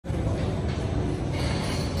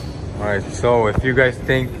Alright, so if you guys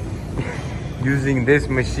think using this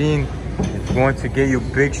machine is going to get you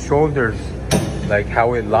big shoulders, like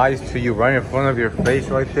how it lies to you right in front of your face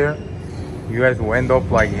right there, you guys will end up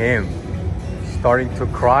like him, starting to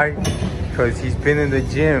cry because he's been in the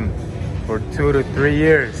gym for 2 to 3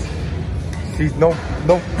 years. Sees no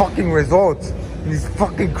fucking results, and he's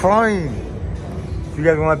fucking crying. If you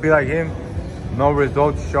guys want to be like him, no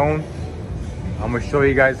results shown, I'm gonna show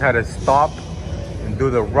you guys how to stop and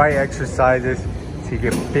do the right exercises to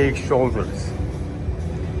get big shoulders.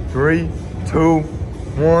 3, 2,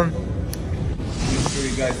 1. I'll show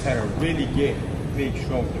you guys how to really get big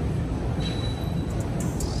shoulders.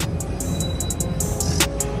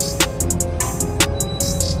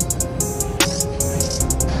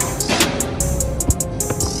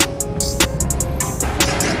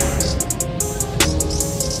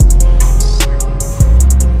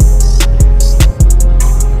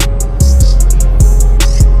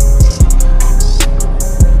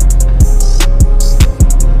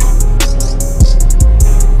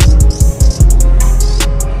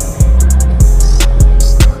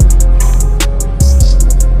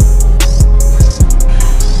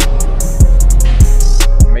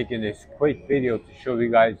 This quick video to show you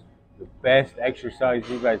guys the best exercise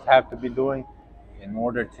you guys have to be doing in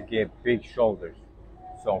order to get big shoulders.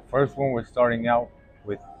 So first one, we're starting out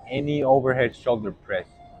with any overhead shoulder press.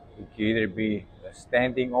 It can either be a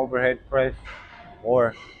standing overhead press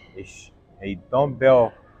or a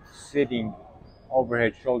dumbbell sitting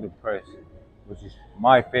overhead shoulder press, which is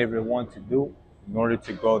my favorite one to do in order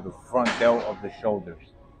to grow the front delt of the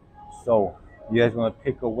shoulders. So you guys want to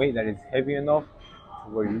pick a weight that is heavy enough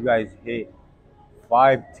where you guys hit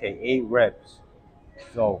 5 to 8 reps.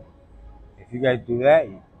 So if you guys do that,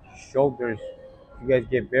 shoulders, if you guys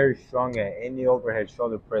get very strong at any overhead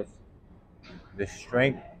shoulder press, the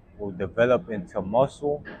strength will develop into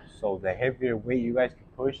muscle. So the heavier weight you guys can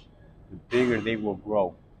push, the bigger they will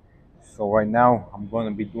grow. So right now I'm going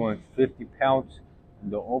to be doing 50 pounds in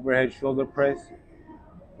the overhead shoulder press.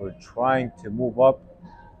 We're trying to move up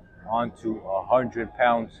onto 100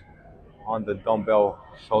 pounds on the dumbbell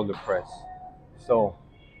shoulder press. So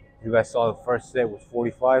you guys saw the first set was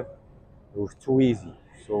 45. It was too easy,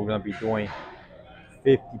 so we're gonna be doing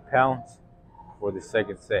 50 pounds for the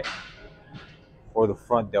second set for the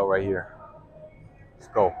front delt right here. Let's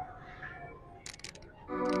go.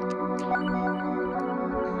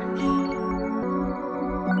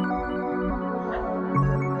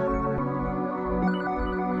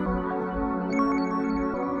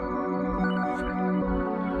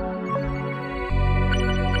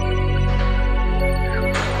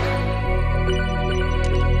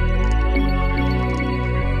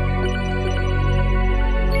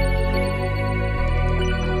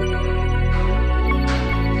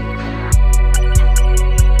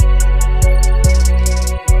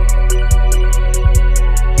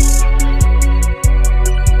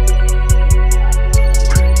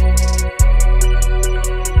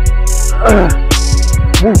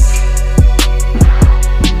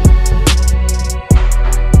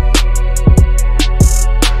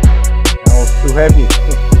 Too heavy.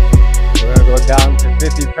 We're gonna go down to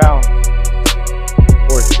 50 pounds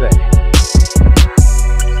for a set.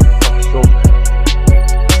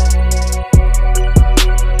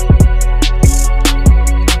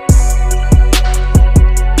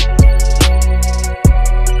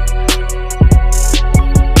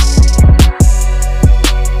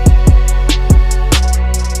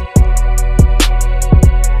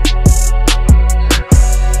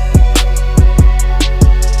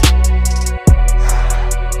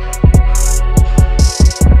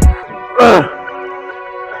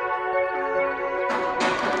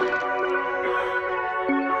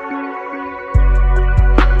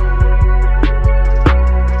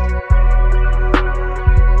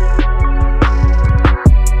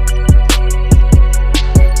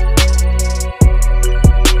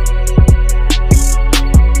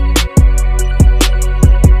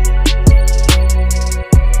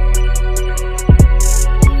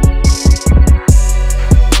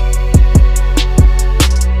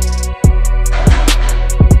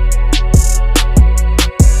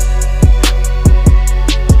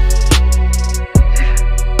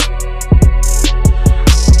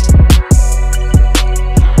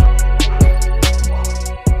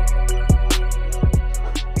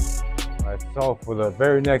 So for the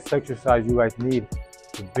very next exercise you guys need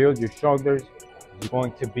to build your shoulders is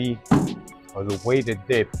going to be the weighted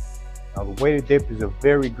dip. Now the weighted dip is a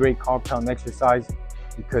very great compound exercise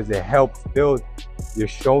because it helps build your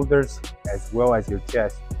shoulders as well as your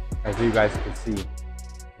chest, as you guys can see.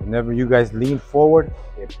 Whenever you guys lean forward,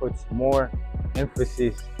 it puts more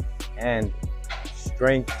emphasis and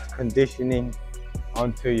strength conditioning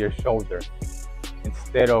onto your shoulder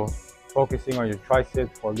instead of focusing on your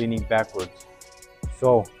triceps or leaning backwards.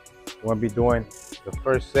 So we're gonna be doing the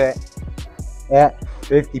first set at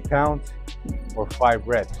 50 pounds or 5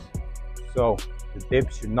 reps. So the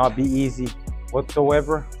dips should not be easy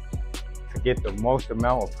whatsoever to get the most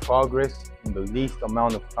amount of progress in the least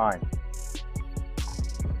amount of time.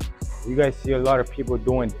 You guys see a lot of people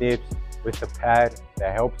doing dips with a pad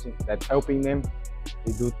that's helping them.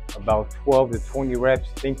 They do about 12 to 20 reps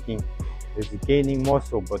thinking it's gaining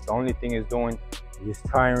muscle, but the only thing it's doing is just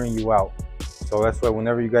tiring you out. So that's why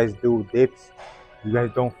whenever you guys do dips, you guys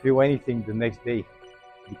don't feel anything the next day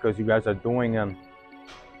because you guys are doing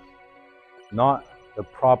not the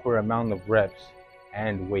proper amount of reps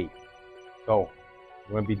and weight. So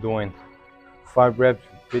we're gonna be doing 5 reps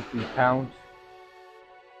with 50 pounds,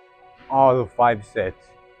 all the 5 sets.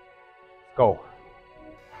 Let's go.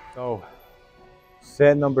 So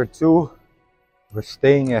set number 2, we're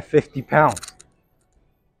staying at 50 pounds.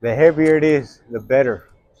 The heavier it is, the better,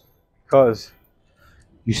 because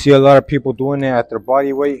you see a lot of people doing it at their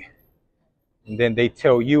body weight, and then they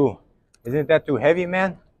tell you, isn't that too heavy,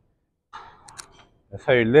 man? That's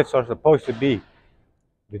how your lifts are supposed to be.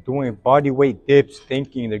 They're doing body weight dips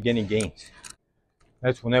thinking they're getting gains.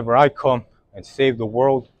 That's whenever I come and save the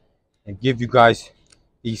world and give you guys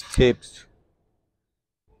these tips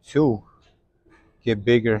to get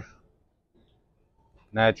bigger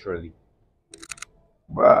naturally.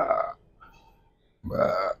 Bah.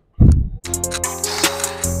 Bah.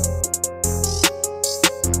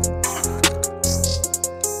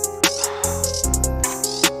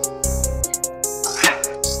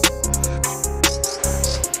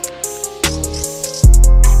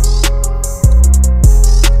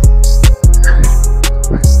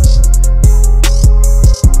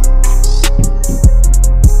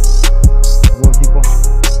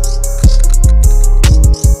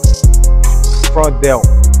 Front delt.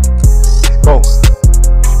 Go.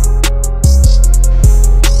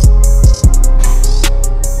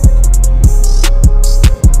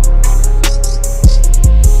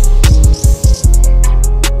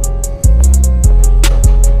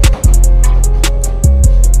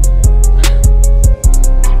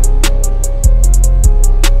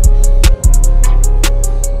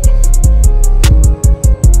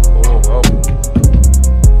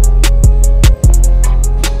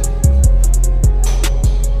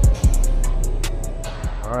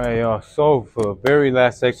 So for the very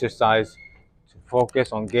last exercise, to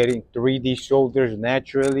focus on getting 3D shoulders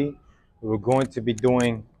naturally, we're going to be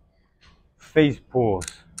doing face pulls.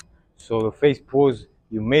 So the face pulls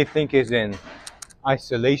you may think is an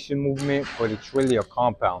isolation movement, but it's really a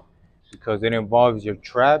compound because it involves your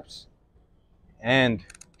traps and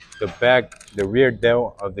the rear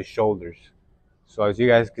delt of the shoulders. So as you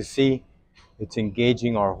guys can see, it's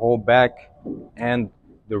engaging our whole back and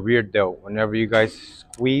the rear delt. Whenever you guys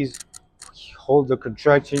squeeze, hold the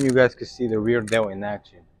contraction, you guys can see the rear delt in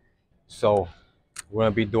action. So we're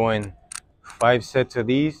gonna be doing 5 sets of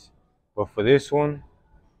these, but for this one,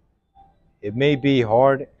 it may be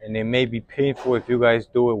hard and it may be painful if you guys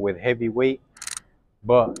do it with heavy weight,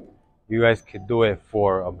 but you guys could do it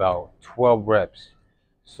for about 12 reps.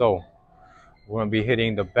 So we're gonna be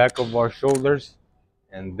hitting the back of our shoulders,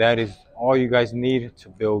 and that is all you guys need to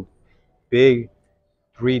build big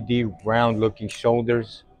 3D round looking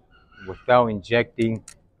shoulders without injecting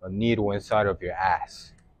a needle inside of your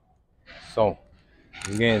ass. So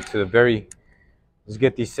we're getting to let's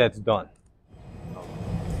get these sets done.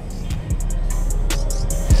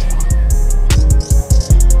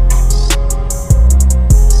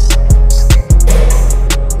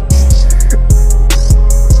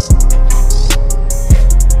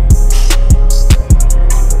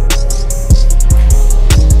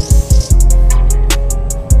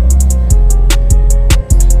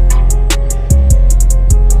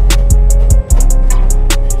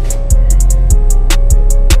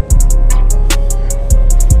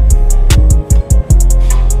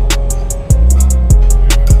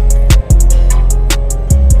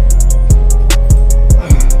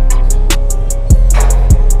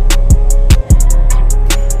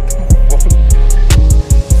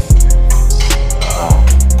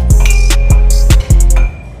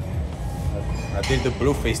 The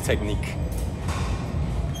blue face technique.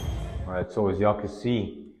 All right, so as y'all can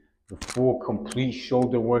see, the full complete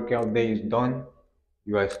shoulder workout day is done.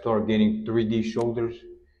 You guys start getting 3D shoulders.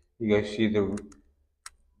 You guys see the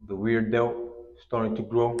rear delt starting to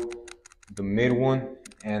grow, the mid one,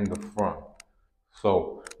 and the front.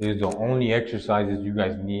 So these are the only exercises you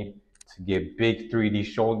guys need to get big 3D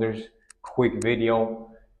shoulders. Quick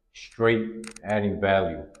video, straight adding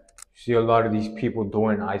value. You see a lot of these people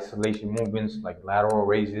doing isolation movements like lateral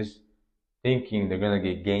raises, thinking they're gonna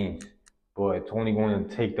get gains, but it's only going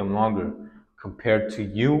to take them longer compared to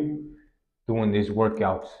you doing these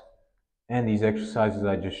workouts and these exercises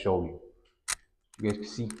I just showed you. You guys can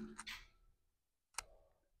see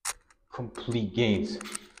complete gains,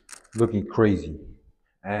 looking crazy.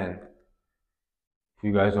 And if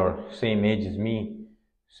you guys are same age as me,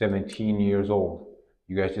 17 years old,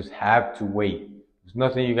 you guys just have to wait. There's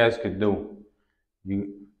nothing you guys could do.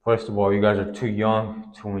 First of all, you guys are too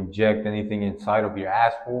young to inject anything inside of your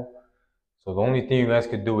asshole. So the only thing you guys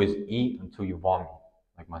could do is eat until you vomit,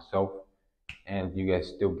 like myself, and you guys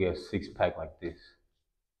still get a six-pack like this.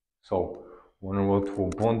 So, on the road to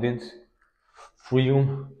abundance,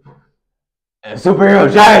 freedom, and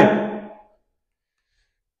superhero shine!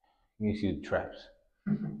 You see the traps.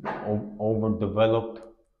 Overdeveloped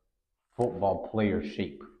football player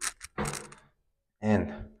shape.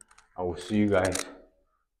 And I will see you guys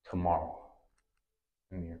tomorrow.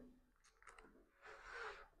 In here.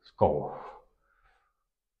 Let's go.